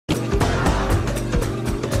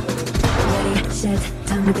shit.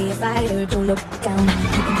 Time to be a fighter, don't look down. You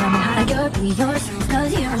can climb higher, be yourself,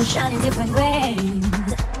 cause you're shining different ways.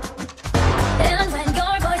 And when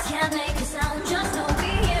your voice can't make a sound, just know we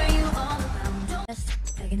hear you all around.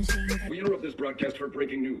 Just begging to see you. We interrupt this broadcast for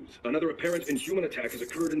breaking news. Another apparent inhuman attack has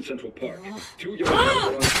occurred in Central Park. 2 young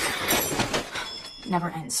men were Never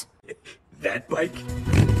ends. That bike?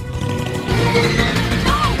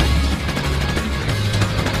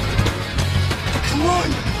 Come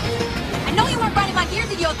on! I know you weren't riding my gears,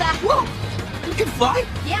 idiota! Whoa! You can fly?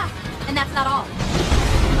 Yeah, and that's not all.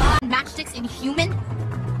 Matchstick's inhuman,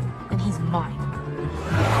 and he's mine.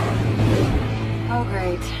 Oh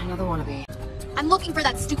great, another wannabe. I'm looking for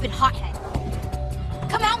that stupid hothead.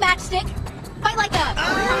 Come out, Matchstick! Fight like a...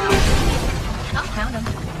 I'll pound him.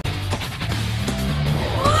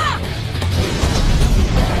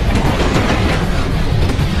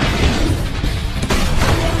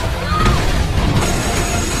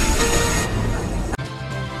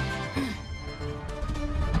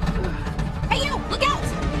 Hey you, look out!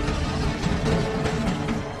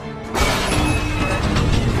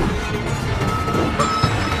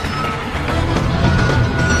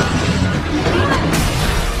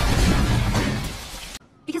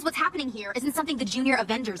 Because what's happening here isn't something the Junior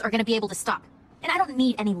Avengers are going to be able to stop. And I don't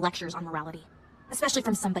need any lectures on morality. Especially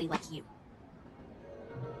from somebody like you.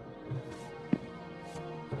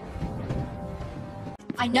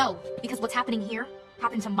 I know, because what's happening here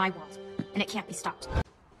happened to my world. And it can't be stopped.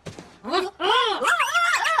 You said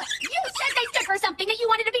they stood for something, that you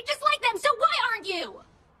wanted to be just like them, so why aren't you?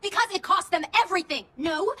 Because it cost them everything.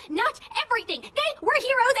 No, not everything. They were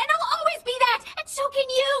heroes, and they'll always be that. And so can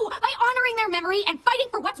you, by honoring their memory and fighting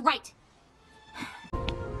for what's right.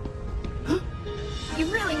 You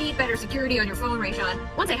really need better security on your phone, Rayshawn.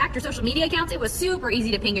 Once I hacked your social media accounts, it was super easy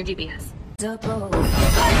to ping your GPS.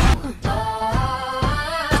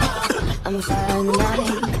 I'm a fire in the night.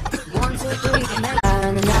 1, 2, 3, fire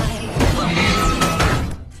in the night.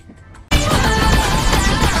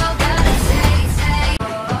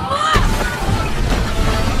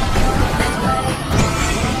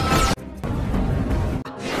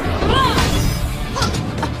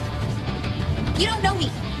 You don't know me,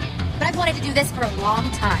 but I've wanted to do this for a long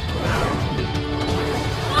time.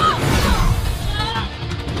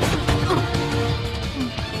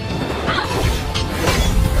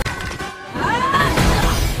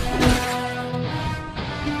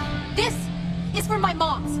 This is for my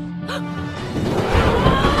moms.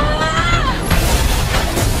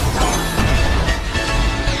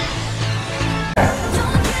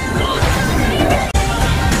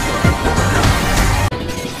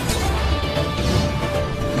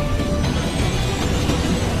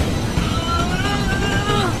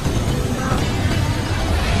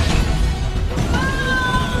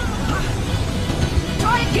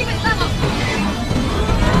 Keep it level.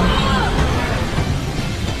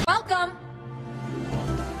 Welcome.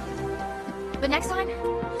 But next time,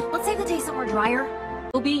 let's save the day somewhere drier.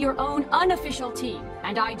 You'll be your own unofficial team,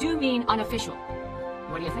 and I do mean unofficial.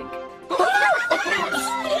 What do you think?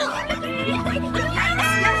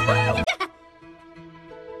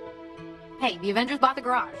 Hey, the Avengers bought the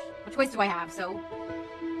garage. What choice do I have? So,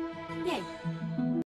 yay.